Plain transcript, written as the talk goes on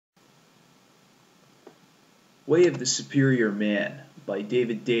Way of the Superior Man by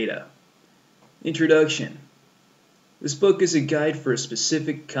Deida. Introduction. This book is a guide for a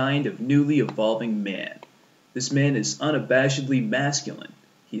specific kind of newly evolving man. This man is unabashedly masculine.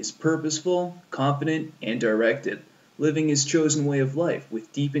 He is purposeful, confident, and directed, living his chosen way of life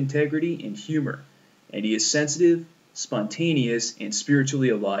with deep integrity and humor. And he is sensitive, spontaneous, and spiritually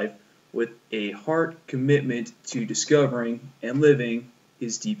alive with a heart commitment to discovering and living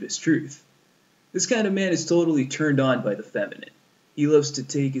his deepest truth. This kind of man is totally turned on by the feminine. He loves to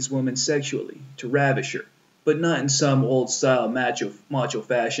take his woman sexually, to ravish her, but not in some old-style macho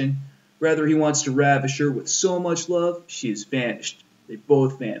fashion. Rather, he wants to ravish her with so much love, she is vanished. They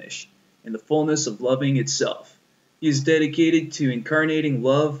both vanish, in the fullness of loving itself. He is dedicated to incarnating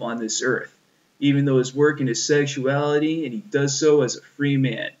love on this earth, even though his work in his sexuality, and he does so as a free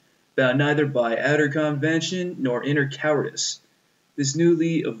man, bound neither by outer convention nor inner cowardice. This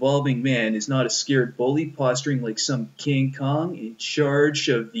newly evolving man is not a scared bully posturing like some King Kong in charge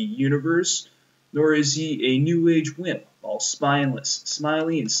of the universe, nor is he a new age wimp, all spineless,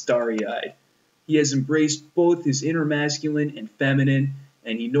 smiley, and starry-eyed. He has embraced both his inner masculine and feminine,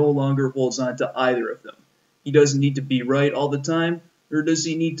 and he no longer holds on to either of them. He doesn't need to be right all the time, nor does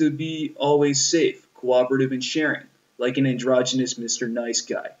he need to be always safe, cooperative, and sharing, like an androgynous Mr. Nice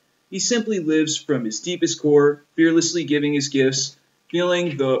Guy. He simply lives from his deepest core, fearlessly giving his gifts,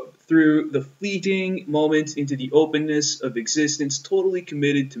 feeling through the fleeting moment into the openness of existence, totally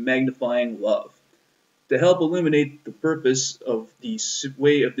committed to magnifying love. To help illuminate the purpose of the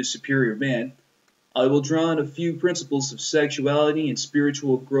way of the superior man, I will draw on a few principles of sexuality and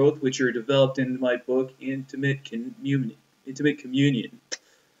spiritual growth which are developed in my book, Intimate Communion.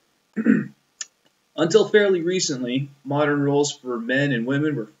 Until fairly recently, modern roles for men and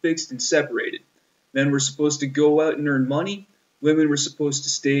women were fixed and separated. Men were supposed to go out and earn money. Women were supposed to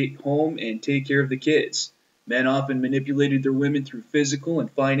stay home and take care of the kids. Men often manipulated their women through physical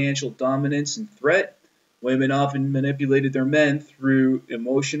and financial dominance and threat. Women often manipulated their men through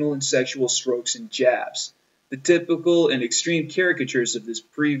emotional and sexual strokes and jabs. The typical and extreme caricatures of this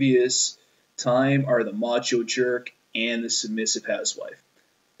previous time are the macho jerk and the submissive housewife.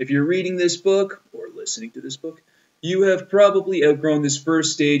 If you're reading this book, or listening to this book, you have probably outgrown this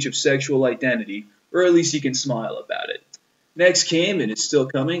first stage of sexual identity, or at least you can smile about it. Next came, and is still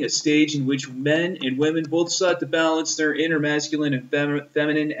coming, a stage in which men and women both sought to balance their inner masculine and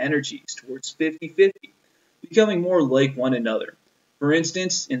feminine energies towards 50-50, becoming more like one another. For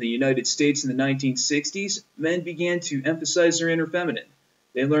instance, in the United States in the 1960s, men began to emphasize their inner feminine.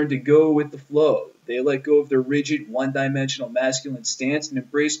 They learned to go with the flow. They let go of their rigid, one-dimensional masculine stance and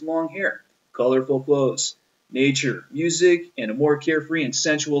embraced long hair, colorful clothes, nature, music, and a more carefree and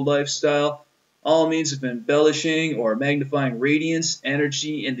sensual lifestyle, all means of embellishing or magnifying radiance,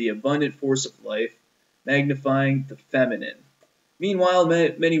 energy, and the abundant force of life, magnifying the feminine. Meanwhile,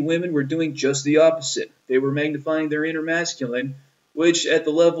 many women were doing just the opposite. They were magnifying their inner masculine, which at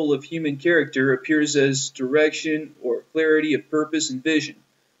the level of human character appears as direction or clarity of purpose and vision.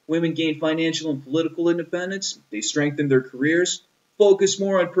 Women gained financial and political independence, they strengthened their careers, focused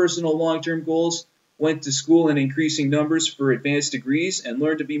more on personal long-term goals, went to school in increasing numbers for advanced degrees, and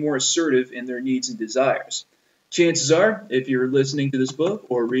learned to be more assertive in their needs and desires. Chances are, if you're listening to this book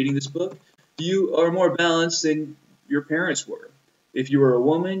or reading this book, you are more balanced than your parents were. If you are a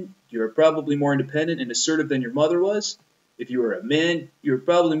woman, you are probably more independent and assertive than your mother was. If you are a man, you are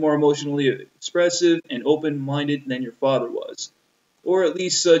probably more emotionally expressive and open-minded than your father was. Or at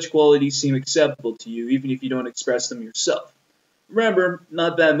least such qualities seem acceptable to you, even if you don't express them yourself. Remember,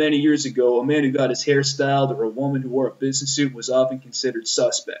 not that many years ago, a man who got his hair styled or a woman who wore a business suit was often considered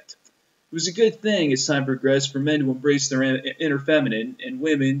suspect. It was a good thing as time progressed for men to embrace their inner feminine and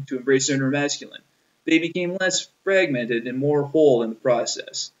women to embrace their inner masculine. They became less fragmented and more whole in the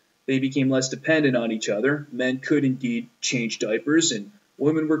process. They became less dependent on each other. Men could indeed change diapers, and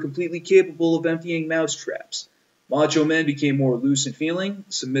women were completely capable of emptying mousetraps. Macho men became more loose in feeling.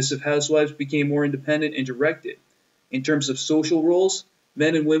 Submissive housewives became more independent and directed. In terms of social roles,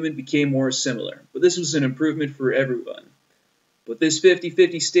 men and women became more similar, but this was an improvement for everyone. But this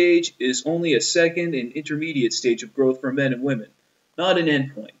 50-50 stage is only a second and intermediate stage of growth for men and women, not an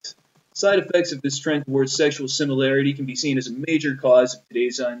endpoint. Side effects of this trend towards sexual similarity can be seen as a major cause of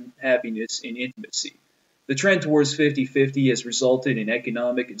today's unhappiness in intimacy. The trend towards 50-50 has resulted in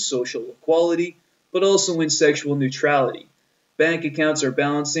economic and social equality, but also in sexual neutrality. Bank accounts are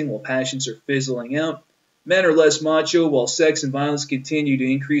balancing while passions are fizzling out. Men are less macho while sex and violence continue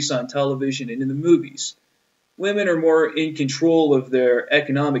to increase on television and in the movies. Women are more in control of their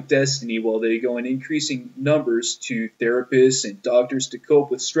economic destiny while they go in increasing numbers to therapists and doctors to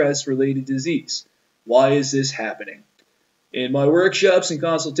cope with stress-related disease. Why is this happening? In my workshops and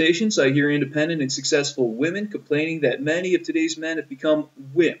consultations, I hear independent and successful women complaining that many of today's men have become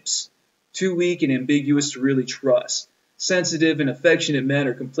wimps, too weak and ambiguous to really trust. Sensitive and affectionate men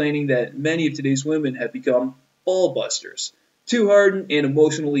are complaining that many of today's women have become ballbusters, too hardened and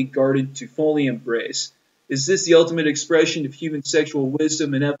emotionally guarded to fully embrace. Is this the ultimate expression of human sexual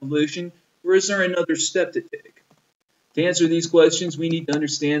wisdom and evolution, or is there another step to take? To answer these questions, we need to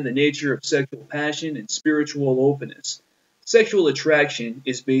understand the nature of sexual passion and spiritual openness. Sexual attraction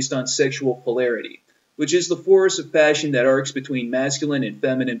is based on sexual polarity, which is the force of passion that arcs between masculine and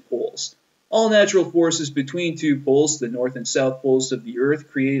feminine poles. All natural forces between two poles, the north and south poles of the earth,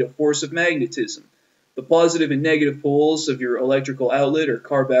 create a force of magnetism. The positive and negative poles of your electrical outlet or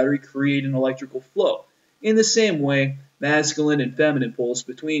car battery create an electrical flow. In the same way, masculine and feminine poles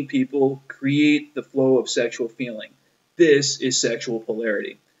between people create the flow of sexual feeling. This is sexual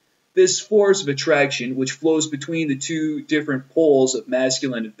polarity. This force of attraction, which flows between the two different poles of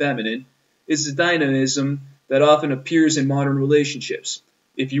masculine and feminine, is the dynamism that often appears in modern relationships.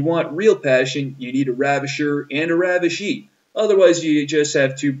 If you want real passion, you need a ravisher and a ravishee. Otherwise, you just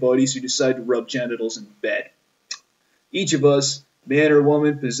have two buddies who decide to rub genitals in bed. Each of us, man or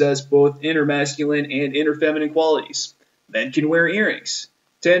woman, possess both inner masculine and inner feminine qualities. Men can wear earrings,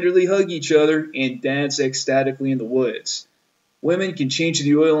 tenderly hug each other, and dance ecstatically in the woods. Women can change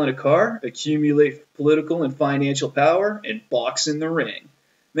the oil in a car, accumulate political and financial power, and box in the ring.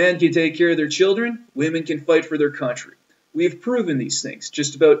 Men can take care of their children, women can fight for their country. We have proven these things.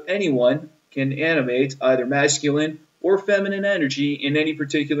 Just about anyone can animate either masculine or feminine energy in any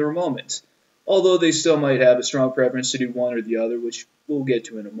particular moment, although they still might have a strong preference to do one or the other, which we'll get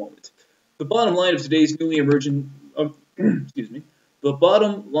to in a moment. The bottom line of today's newly emerging The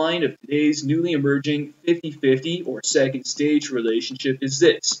bottom line of today's newly emerging 50-50 or second stage relationship is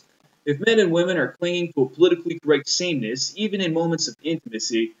this. If men and women are clinging to a politically correct sameness, even in moments of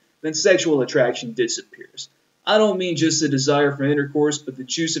intimacy, then sexual attraction disappears. I don't mean just the desire for intercourse, but the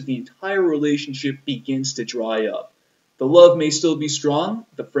juice of the entire relationship begins to dry up. The love may still be strong,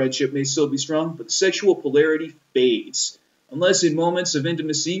 the friendship may still be strong, but the sexual polarity fades. Unless in moments of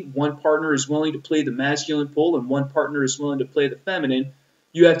intimacy, one partner is willing to play the masculine pole and one partner is willing to play the feminine,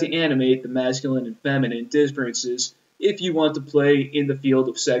 you have to animate the masculine and feminine differences if you want to play in the field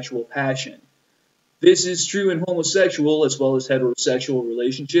of sexual passion. This is true in homosexual as well as heterosexual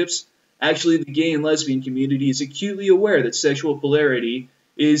relationships. Actually, the gay and lesbian community is acutely aware that sexual polarity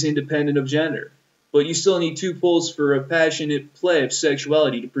is independent of gender. But you still need two poles for a passionate play of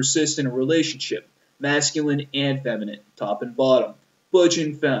sexuality to persist in a relationship. Masculine and feminine, top and bottom, butch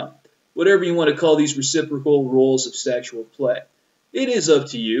and femme, whatever you want to call these reciprocal roles of sexual play. It is up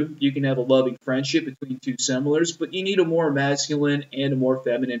to you. You can have a loving friendship between two similars, but you need a more masculine and a more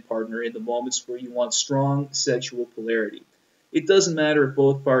feminine partner in the moments where you want strong sexual polarity. It doesn't matter if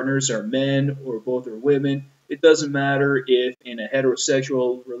both partners are men or both are women. It doesn't matter if in a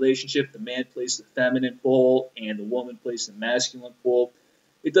heterosexual relationship the man plays the feminine pole and the woman plays the masculine pole.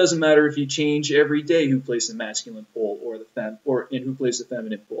 It doesn't matter if you change every day who plays the masculine pole and who plays the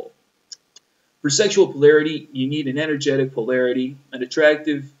feminine pole. For sexual polarity, you need an energetic polarity, an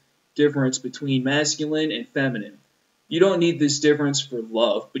attractive difference between masculine and feminine. You don't need this difference for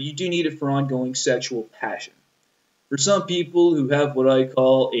love, but you do need it for ongoing sexual passion. For some people who have what I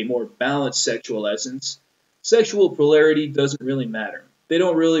call a more balanced sexual essence, sexual polarity doesn't really matter. They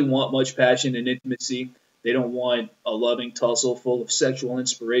don't really want much passion and intimacy. They don't want a loving tussle full of sexual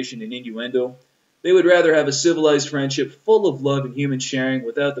inspiration and innuendo. They would rather have a civilized friendship full of love and human sharing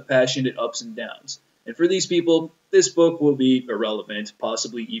without the passionate ups and downs. And for these people, this book will be irrelevant,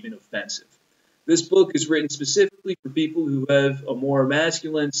 possibly even offensive. This book is written specifically for people who have a more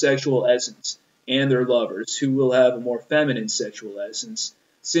masculine sexual essence and their lovers who will have a more feminine sexual essence,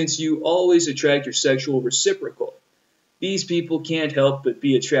 since you always attract your sexual reciprocal. These people can't help but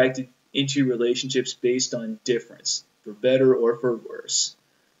be attracted into relationships based on difference, for better or for worse.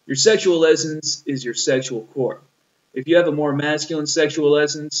 Your sexual essence is your sexual core. If you have a more masculine sexual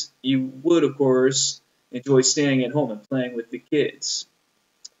essence, you would, of course, enjoy staying at home and playing with the kids.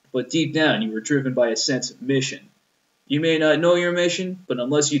 But deep down, you are driven by a sense of mission. You may not know your mission, but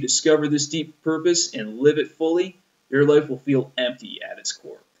unless you discover this deep purpose and live it fully, your life will feel empty at its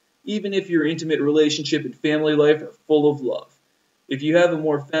core, even if your intimate relationship and family life are full of love. If you have a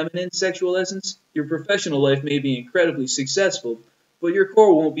more feminine sexual essence, your professional life may be incredibly successful, but your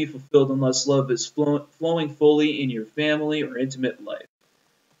core won't be fulfilled unless love is flowing fully in your family or intimate life.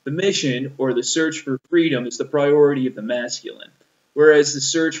 The mission, or the search for freedom, is the priority of the masculine, whereas the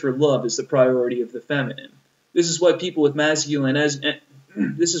search for love is the priority of the feminine. This is why people with masculine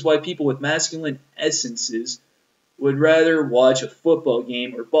This is why people with masculine essences would rather watch a football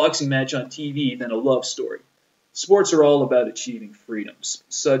game or boxing match on TV than a love story. Sports are all about achieving freedoms,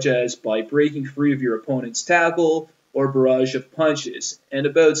 such as by breaking free of your opponent's tackle or barrage of punches, and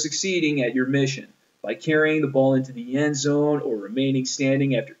about succeeding at your mission by carrying the ball into the end zone or remaining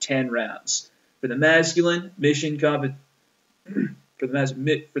standing after 10 rounds. For the masculine mission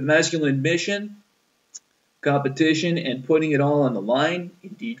competition and putting it all on the line,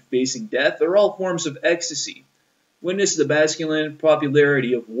 indeed facing death, are all forms of ecstasy. Witness the masculine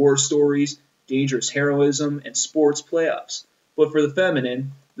popularity of war stories, dangerous heroism, and sports playoffs. But for the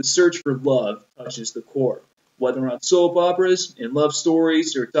feminine, the search for love touches the core. Whether on soap operas, in love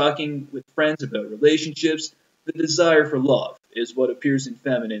stories, or talking with friends about relationships, the desire for love is what appears in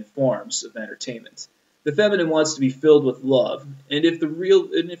feminine forms of entertainment. The feminine wants to be filled with love, and if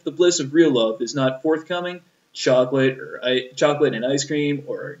the bliss of real love is not forthcoming, chocolate and ice cream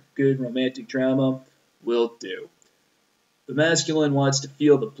or a good romantic drama will do. The masculine wants to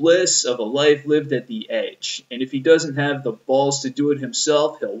feel the bliss of a life lived at the edge, and if he doesn't have the balls to do it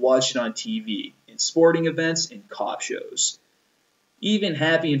himself, he'll watch it on TV, in sporting events, and cop shows. Even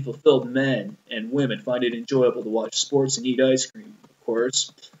happy and fulfilled men and women find it enjoyable to watch sports and eat ice cream, of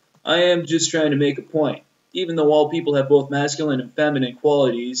course. I am just trying to make a point. Even though all people have both masculine and feminine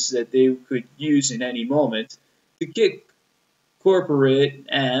qualities that they could use in any moment, to kick corporate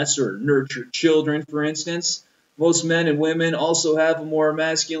ass or nurture children, for instance, most men and women also have a more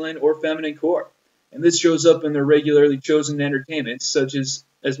masculine or feminine core, and this shows up in their regularly chosen entertainment, such as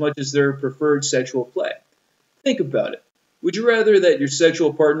much as their preferred sexual play. Think about it. Would you rather that your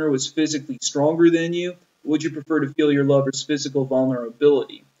sexual partner was physically stronger than you, or would you prefer to feel your lover's physical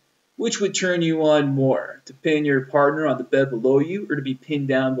vulnerability? Which would turn you on more, to pin your partner on the bed below you, or to be pinned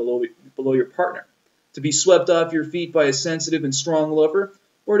down below your partner? To be swept off your feet by a sensitive and strong lover,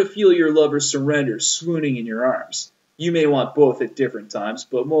 or to feel your lover surrender, swooning in your arms? You may want both at different times,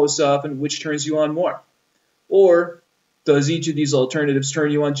 but most often, which turns you on more? Or does each of these alternatives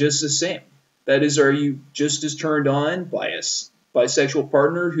turn you on just the same? That is, are you just as turned on by a bisexual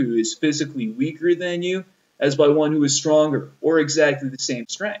partner who is physically weaker than you as by one who is stronger or exactly the same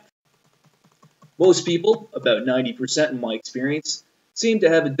strength? Most people, about 90% in my experience, seem to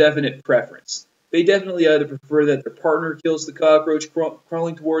have a definite preference. They definitely either prefer that their partner kills the cockroach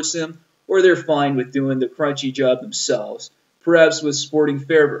crawling towards them, or they're fine with doing the crunchy job themselves, perhaps with sporting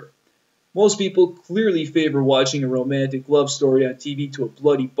fervor. Most people clearly favor watching a romantic love story on TV to a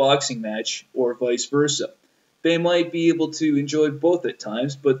bloody boxing match, or vice versa. They might be able to enjoy both at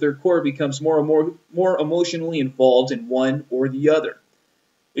times, but their core becomes more emotionally involved in one or the other.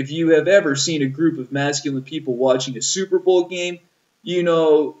 If you have ever seen a group of masculine people watching a Super Bowl game, you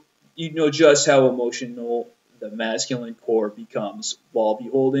know just how emotional the masculine core becomes while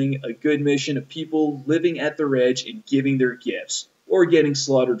beholding a good mission of people living at their edge and giving their gifts, or getting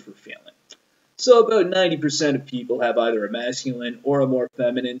slaughtered for failing. So about 90% of people have either a masculine or a more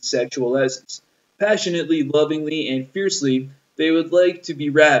feminine sexual essence. Passionately, lovingly, and fiercely, they would like to be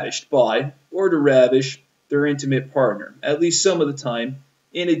ravished by, or to ravish, their intimate partner, at least some of the time,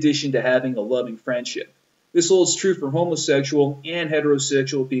 in addition to having a loving friendship. This holds true for homosexual and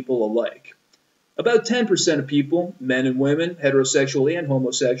heterosexual people alike. About 10% of people, men and women, heterosexual and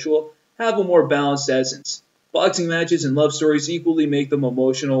homosexual, have a more balanced essence. Boxing matches and love stories equally make them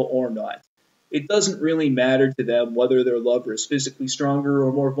emotional or not. It doesn't really matter to them whether their lover is physically stronger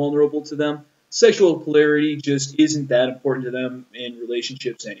or more vulnerable to them. Sexual polarity just isn't that important to them in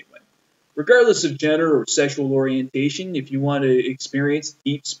relationships anyway. Regardless of gender or sexual orientation, if you want to experience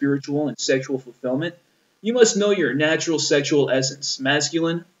deep spiritual and sexual fulfillment, you must know your natural sexual essence,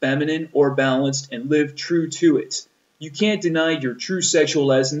 masculine, feminine, or balanced, and live true to it. You can't deny your true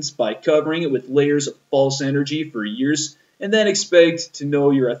sexual essence by covering it with layers of false energy for years, and then expect to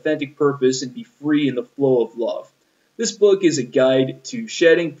know your authentic purpose and be free in the flow of love. This book is a guide to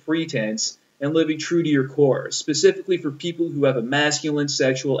shedding pretense and living true to your core, specifically for people who have a masculine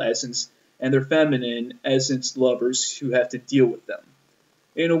sexual essence and their feminine essence lovers who have to deal with them.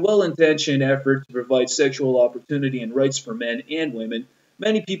 In a well-intentioned effort to provide sexual opportunity and rights for men and women,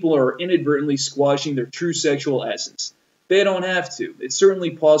 many people are inadvertently squashing their true sexual essence. They don't have to. It's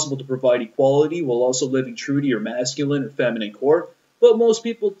certainly possible to provide equality while also living true to your masculine or feminine core, but most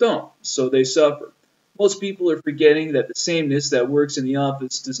people don't, so they suffer. Most people are forgetting that the sameness that works in the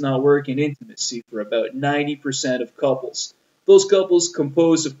office does not work in intimacy for about 90% of couples. Those couples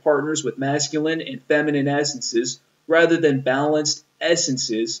composed of partners with masculine and feminine essences rather than balanced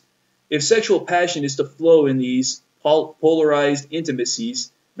essences. If sexual passion is to flow in these polarized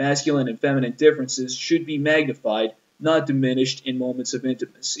intimacies, masculine and feminine differences should be magnified, not diminished in moments of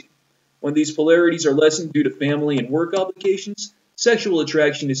intimacy. When these polarities are lessened due to family and work obligations, sexual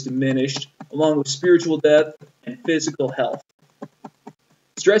attraction is diminished, along with spiritual depth and physical health.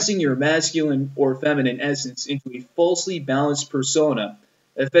 Stressing your masculine or feminine essence into a falsely balanced persona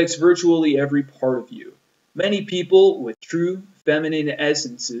affects virtually every part of you. Many people with true feminine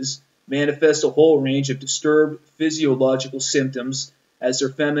essences manifest a whole range of disturbed physiological symptoms as their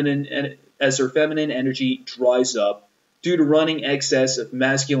feminine energy dries up due to running excess of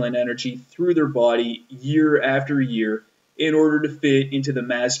masculine energy through their body year after year in order to fit into the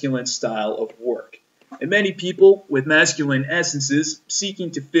masculine style of work. And many people with masculine essences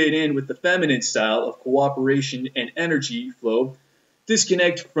seeking to fit in with the feminine style of cooperation and energy flow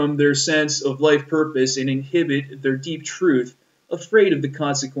disconnect from their sense of life purpose and inhibit their deep truth, afraid of the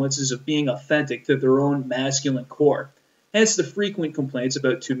consequences of being authentic to their own masculine core. Hence the frequent complaints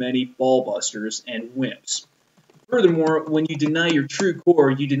about too many ballbusters and wimps. Furthermore, when you deny your true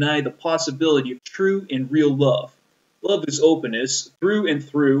core, you deny the possibility of true and real love. Love is openness, through and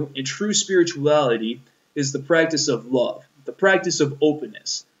through, and true spirituality is the practice of love, the practice of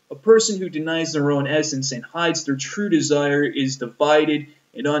openness. A person who denies their own essence and hides their true desire is divided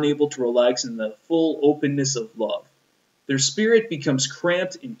and unable to relax in the full openness of love. Their spirit becomes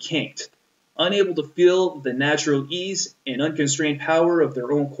cramped and kinked. Unable to feel the natural ease and unconstrained power of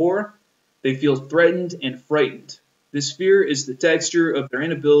their own core, they feel threatened and frightened. This fear is the texture of their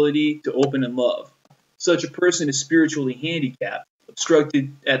inability to open in love. Such a person is spiritually handicapped,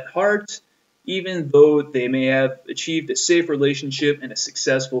 obstructed at heart, even though they may have achieved a safe relationship and a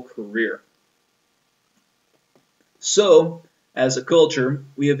successful career. So, as a culture,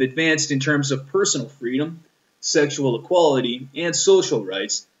 we have advanced in terms of personal freedom, sexual equality, and social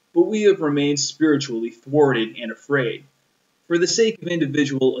rights, but we have remained spiritually thwarted and afraid. For the sake of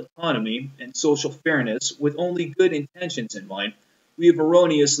individual autonomy and social fairness, with only good intentions in mind, we have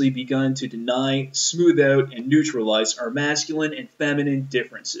erroneously begun to deny, smooth out, and neutralize our masculine and feminine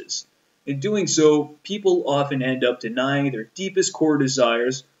differences. In doing so, people often end up denying their deepest core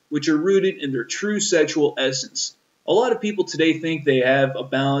desires, which are rooted in their true sexual essence. A lot of people today think they have a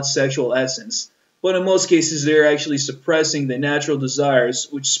balanced sexual essence, but in most cases they're actually suppressing the natural desires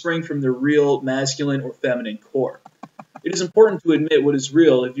which spring from their real masculine or feminine core. It is important to admit what is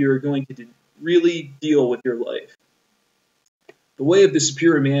real if you are going to really deal with your life. The way of the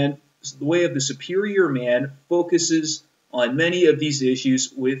superior man focuses on many of these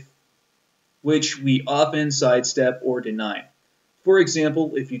issues with which we often sidestep or deny. For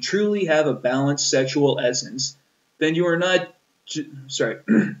example, if you truly have a balanced sexual essence, then you are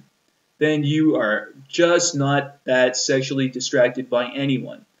then you are just not that sexually distracted by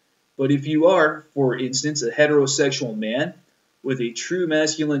anyone. But if you are, for instance, a heterosexual man with a true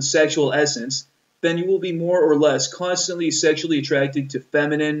masculine sexual essence, then you will be more or less constantly sexually attracted to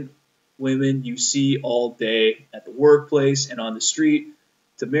feminine women you see all day at the workplace and on the street,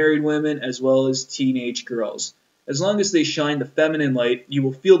 to married women as well as teenage girls. As long as they shine the feminine light, you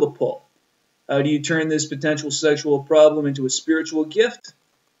will feel the pull. How do you turn this potential sexual problem into a spiritual gift?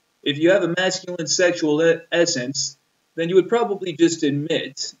 If you have a masculine sexual essence, then you would probably just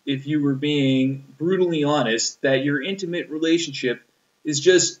admit, if you were being brutally honest, that your intimate relationship is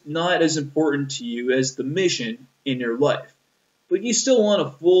just not as important to you as the mission in your life. But you still want a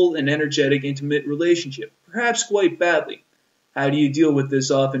full and energetic intimate relationship, perhaps quite badly. How do you deal with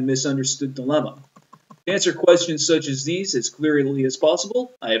this often misunderstood dilemma? To answer questions such as these as clearly as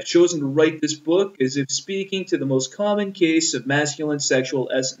possible, I have chosen to write this book as if speaking to the most common case of masculine sexual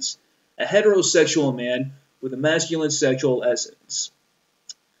essence, a heterosexual man with a masculine sexual essence.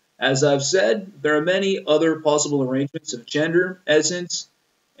 As I've said, there are many other possible arrangements of gender, essence,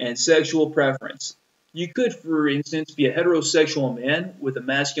 and sexual preference. You could, for instance, be a heterosexual man with a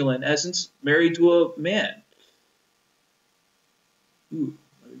masculine essence married to a man. Let me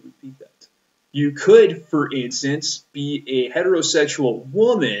repeat that. You could, for instance, be a heterosexual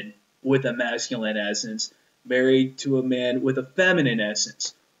woman with a masculine essence married to a man with a feminine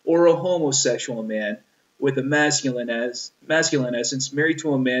essence, or a homosexual man with a masculine essence married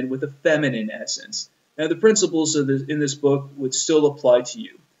to a man with a feminine essence. Now, the principles in this book would still apply to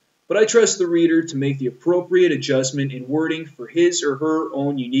you, but I trust the reader to make the appropriate adjustment in wording for his or her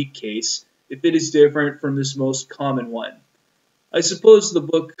own unique case if it is different from this most common one. I suppose the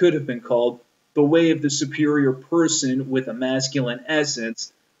book could have been called The Way of the Superior Person with a Masculine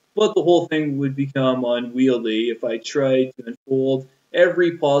Essence, but the whole thing would become unwieldy if I tried to unfold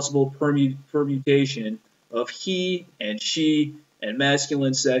every possible permutation of he and she and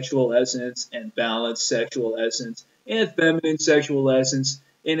masculine sexual essence and balanced sexual essence and feminine sexual essence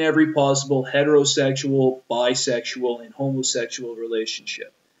in every possible heterosexual, bisexual, and homosexual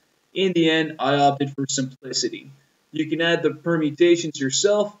relationship. In the end, I opted for simplicity. You can add the permutations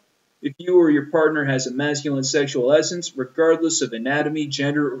yourself. If you or your partner has a masculine sexual essence, regardless of anatomy,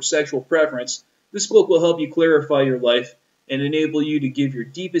 gender, or sexual preference, this book will help you clarify your life and enable you to give your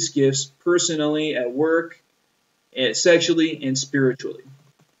deepest gifts personally, at work, sexually, and spiritually.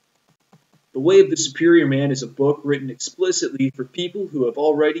 The Way of the Superior Man is a book written explicitly for people who have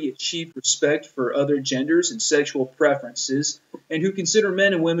already achieved respect for other genders and sexual preferences, and who consider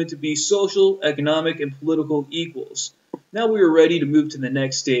men and women to be social, economic, and political equals. Now we are ready to move to the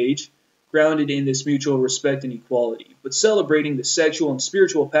next stage, grounded in this mutual respect and equality, but celebrating the sexual and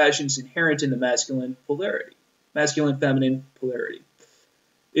spiritual passions inherent in the masculine-feminine polarity.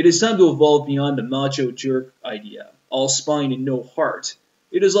 It is time to evolve beyond the macho jerk idea, all spine and no heart.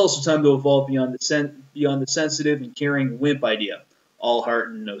 It is also time to evolve beyond the sensitive and caring wimp idea, all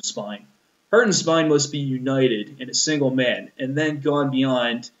heart and no spine. Heart and spine must be united in a single man, and then gone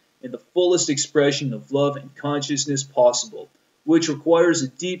beyond in the fullest expression of love and consciousness possible, which requires a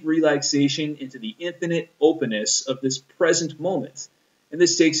deep relaxation into the infinite openness of this present moment. And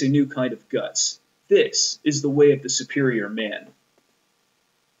this takes a new kind of guts. This is the way of the superior man.